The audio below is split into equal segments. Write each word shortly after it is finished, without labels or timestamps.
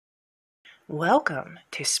Welcome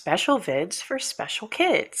to Special Vids for Special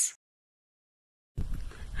Kids.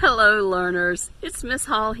 Hello learners, it's Miss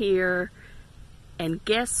Hall here, and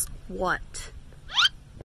guess what?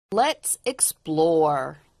 Let's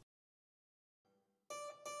explore.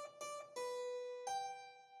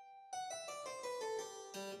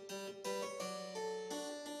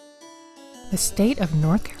 The state of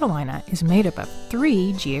North Carolina is made up of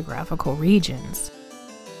 3 geographical regions: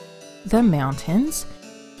 the mountains,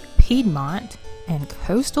 Piedmont, and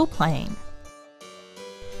coastal plain.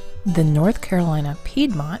 The North Carolina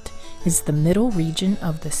Piedmont is the middle region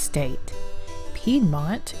of the state.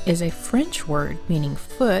 Piedmont is a French word meaning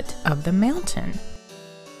foot of the mountain.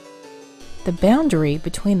 The boundary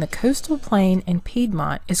between the coastal plain and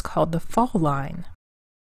Piedmont is called the fall line.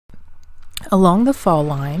 Along the fall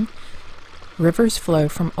line, rivers flow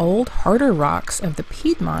from old, harder rocks of the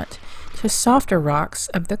Piedmont to softer rocks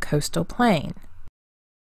of the coastal plain.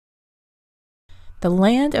 The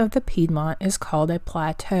land of the Piedmont is called a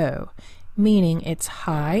plateau, meaning it's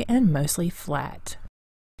high and mostly flat.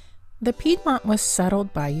 The Piedmont was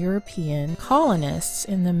settled by European colonists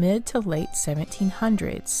in the mid to late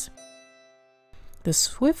 1700s. The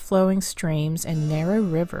swift-flowing streams and narrow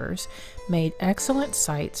rivers made excellent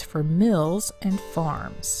sites for mills and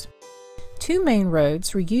farms. 2 main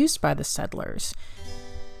roads were used by the settlers: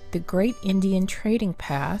 the Great Indian Trading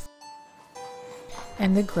Path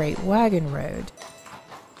and the Great Wagon Road.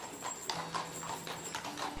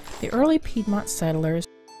 The early Piedmont settlers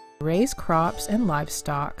raised crops and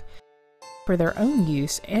livestock for their own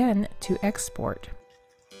use and to export.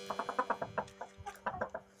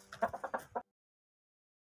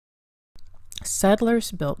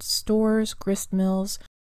 Settlers built stores, grist mills,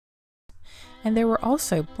 and there were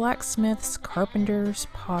also blacksmiths, carpenters,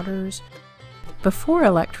 potters. Before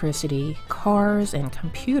electricity, cars, and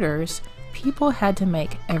computers, people had to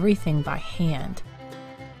make everything by hand,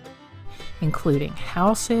 including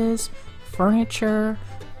houses, furniture,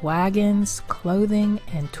 wagons, clothing,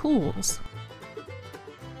 and tools.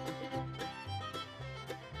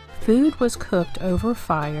 Food was cooked over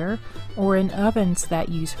fire or in ovens that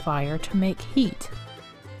use fire to make heat.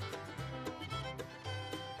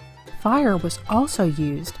 Fire was also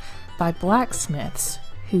used by blacksmiths,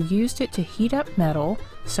 who used it to heat up metal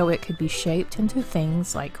so it could be shaped into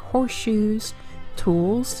things like horseshoes,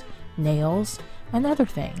 tools, nails, and other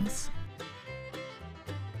things.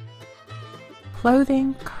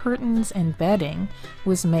 Clothing, curtains, and bedding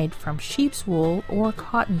was made from sheep's wool or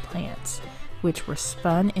cotton plants, which were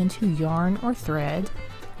spun into yarn or thread,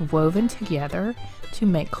 woven together to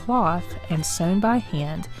make cloth and sewn by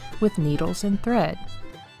hand with needles and thread.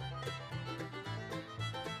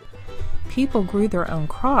 People grew their own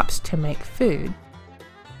crops to make food.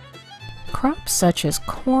 Crops such as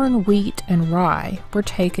corn, wheat, and rye were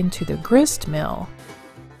taken to the grist mill,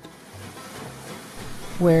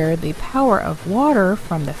 where the power of water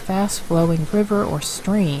from the fast-flowing river or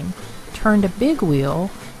stream turned a big wheel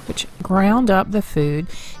which ground up the food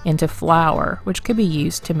into flour, which could be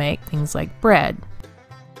used to make things like bread.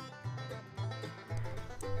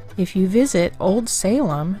 If you visit Old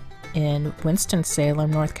Salem in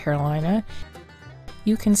Winston-Salem, North Carolina,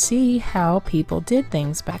 you can see how people did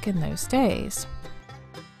things back in those days.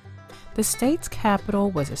 The state's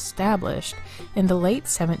capital was established in the late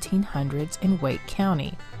 1700s in Wake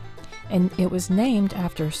County, and it was named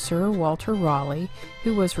after Sir Walter Raleigh,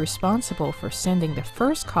 who was responsible for sending the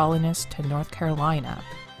first colonists to North Carolina.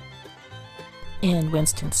 In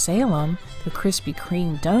Winston-Salem, the Krispy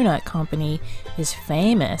Kreme Donut Company is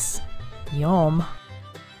famous. Yum!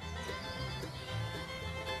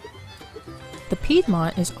 The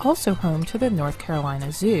Piedmont is also home to the North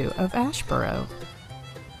Carolina Zoo of Asheboro.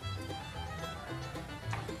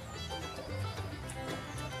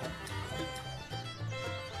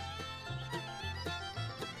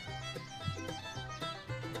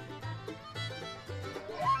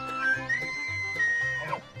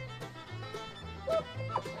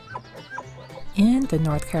 In the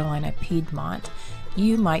North Carolina Piedmont,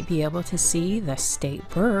 you might be able to see the state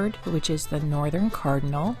bird, which is the northern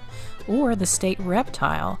cardinal, or the state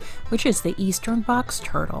reptile, which is the eastern box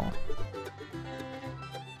turtle.